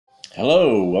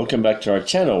Hello, welcome back to our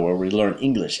channel where we learn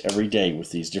English every day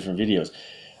with these different videos.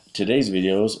 Today's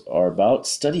videos are about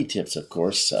study tips, of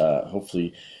course.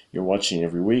 Hopefully you're watching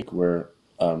every week where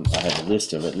I have a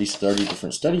list of at least 30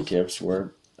 different study tips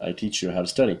where I teach you how to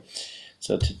study.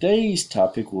 So today's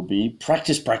topic will be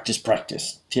practice, practice,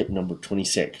 practice. Tip number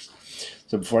 26.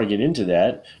 So before I get into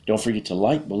that, don't forget to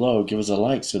like below. Give us a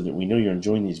like so that we know you're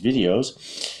enjoying these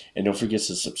videos. And don't forget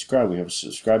to subscribe. We have a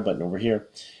subscribe button over here,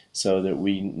 so that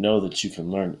we know that you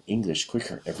can learn English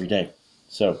quicker every day.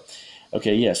 So,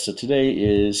 okay, yes, so today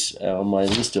is on my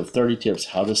list of 30 tips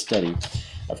how to study.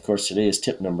 Of course, today is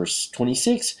tip number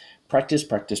 26, practice,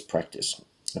 practice, practice.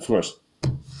 Of course,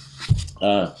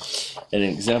 an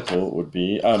example would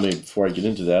be, before I get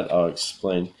into that, I'll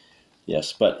explain,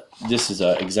 yes, but this is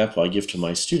an example I give to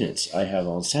my students. I have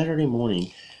on Saturday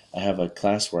morning, I have a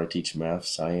class where I teach math,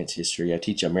 science, history. I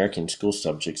teach American school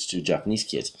subjects to Japanese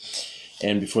kids.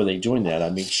 And before they join that,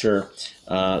 I make sure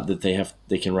that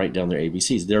they can write down their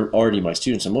ABCs. They're already my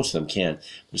students, and most of them can.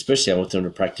 But especially, I want them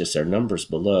to practice their numbers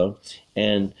below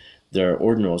and their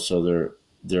ordinals, so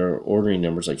their ordering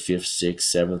numbers like 5th, 6th,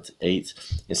 7th,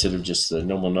 8th, instead of just the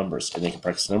normal numbers. And they can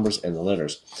practice numbers and the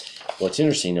letters. What's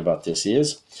interesting about this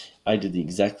is I did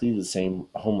exactly the same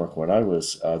homework when I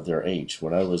was their age,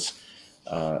 when I was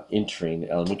entering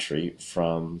elementary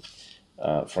from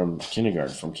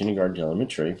kindergarten to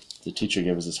elementary. The teacher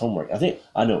gave us this homework.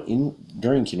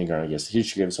 During kindergarten, I guess the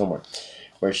teacher gave us homework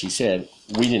where she said,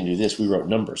 we didn't do this, we wrote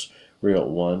numbers. We wrote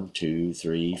 1, 2,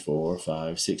 3, 4,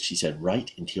 5, 6. She said,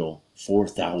 write until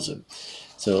 4,000.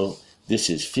 So this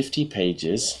is 50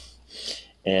 pages.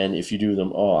 And if you do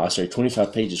them all,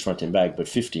 25 pages front and back, but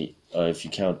 50 if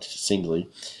you count singly.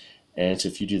 And so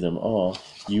if you do them all,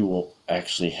 you will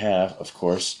actually have, of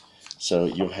course, so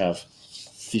you'll have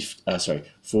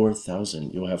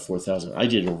 4,000. You'll have 4,000. I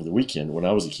did it over the weekend when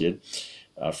I was a kid.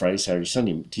 Friday, Saturday,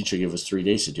 Sunday. Teacher gave us 3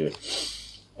 days to do it,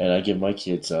 and I give my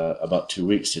kids about 2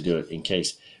 weeks to do it in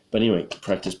case. But anyway,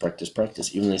 practice, practice,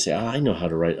 practice. Even they say, I know how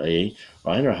to write A,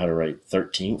 or I know how to write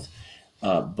 13th,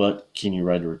 but can you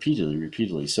write it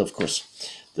repeatedly? So of course,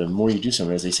 the more you do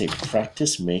something, as they say,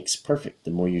 practice makes perfect.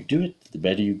 The more you do it, the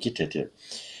better you get at it.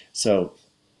 So,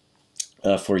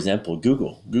 for example,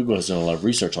 Google has done a lot of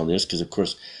research on this because, of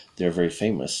course, they're very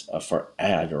famous for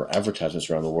advertisements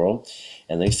around the world.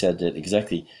 And they said that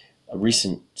exactly a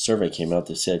recent survey came out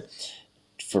that said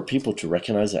for people to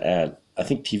recognize an ad, I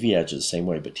think TV ads are the same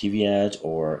way, but TV ads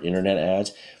or internet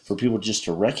ads, for people just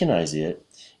to recognize it,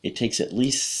 it takes at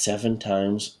least 7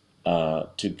 times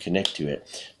to connect to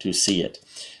it, to see it.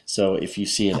 So if you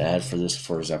see an ad for this,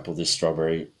 for example, this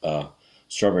strawberry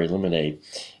lemonade,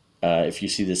 if you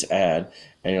see this ad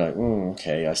and you're like,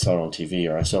 okay, I saw it on TV,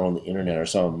 or I saw it on the internet, or I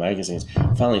saw it on magazines.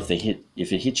 Finally,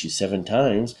 if it hits you 7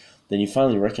 times, then you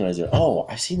finally recognize it. Oh,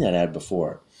 I've seen that ad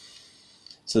before.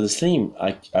 So the same,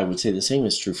 I would say the same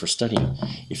is true for studying.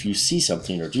 If you see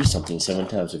something or do something 7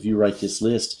 times, if you write this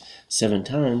list 7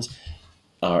 times,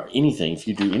 or anything, if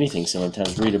you do anything 7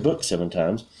 times, read a book 7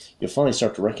 times, you'll finally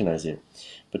start to recognize it.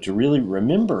 But to really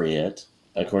remember it,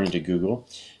 according to Google,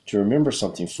 to remember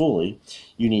something fully,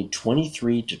 you need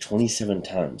 23 to 27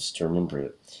 times to remember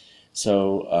it.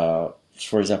 So,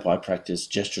 for example, I practice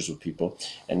gestures with people,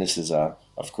 and this is,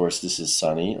 of course, this is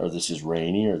sunny, or this is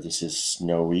rainy, or this is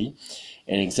snowy.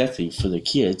 And exactly for the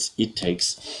kids, it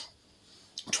takes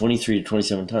 23 to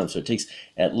 27 times. So it takes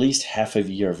at least half a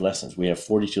year of lessons. We have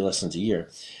 42 lessons a year.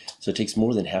 So it takes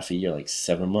more than half a year, like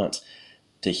 7 months,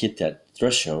 to hit that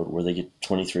threshold where they get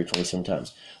 23 or 27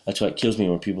 times. That's why it kills me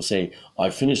when people say, I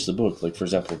finished the book. Like, for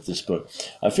example, this book.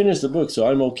 I finished the book, so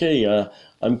I'm okay.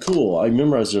 I'm cool. I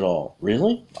memorized it all.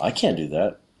 Really? I can't do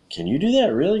that. Can you do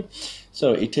that? Really?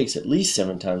 So it takes at least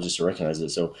 7 times just to recognize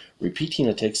it. So repeating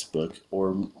a textbook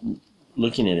or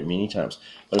looking at it many times.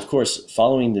 But of course,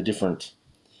 following the different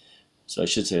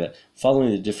study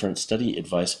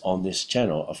advice on this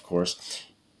channel, of course,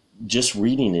 just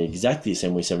reading it exactly the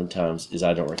same way 7 times is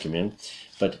I don't recommend.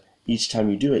 But each time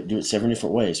you do it 7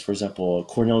 different ways. For example,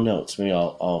 Cornell Notes. Maybe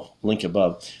I'll link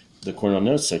above the Cornell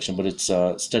Notes section, but it's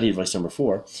study advice number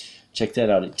 4. Check that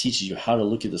out. It teaches you how to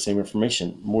look at the same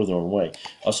information more than one way.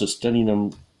 Also,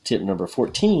 tip number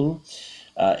 14,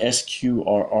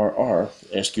 SQRRR,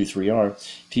 SQ3R,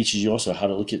 teaches you also how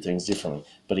to look at things differently.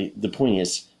 But the point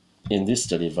is, in this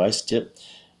study advice tip,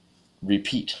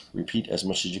 repeat as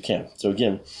much as you can. So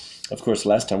again, of course,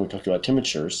 last time we talked about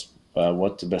temperatures,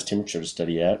 what the best temperature to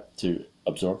study at, to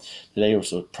absorb. Today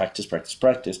also practice, practice,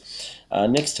 practice.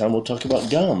 Next time we'll talk about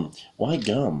gum. Why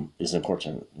gum is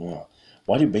important.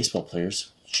 Why do baseball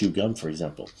players chew gum, for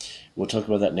example? We'll talk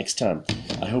about that next time.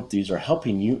 I hope these are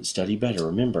helping you study better.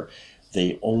 Remember,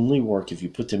 They only work if you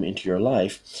put them into your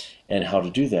life. And how to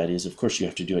do that is, of course, you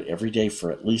have to do it every day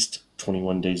for at least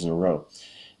 21 days in a row.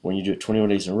 When you do it 21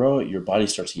 days in a row, your body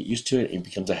starts to get used to it and it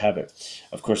becomes a habit.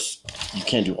 Of course, you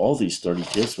can't do all these 30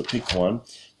 tips, but pick one,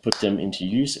 put them into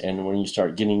use, and when you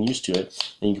start getting used to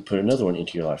it, then you can put another one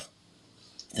into your life.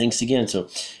 Thanks again. So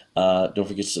don't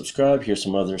forget to subscribe. Here's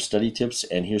some other study tips,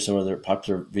 and here's some other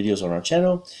popular videos on our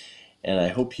channel. And I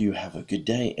hope you have a good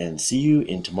day, and see you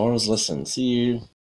in tomorrow's lesson. See you.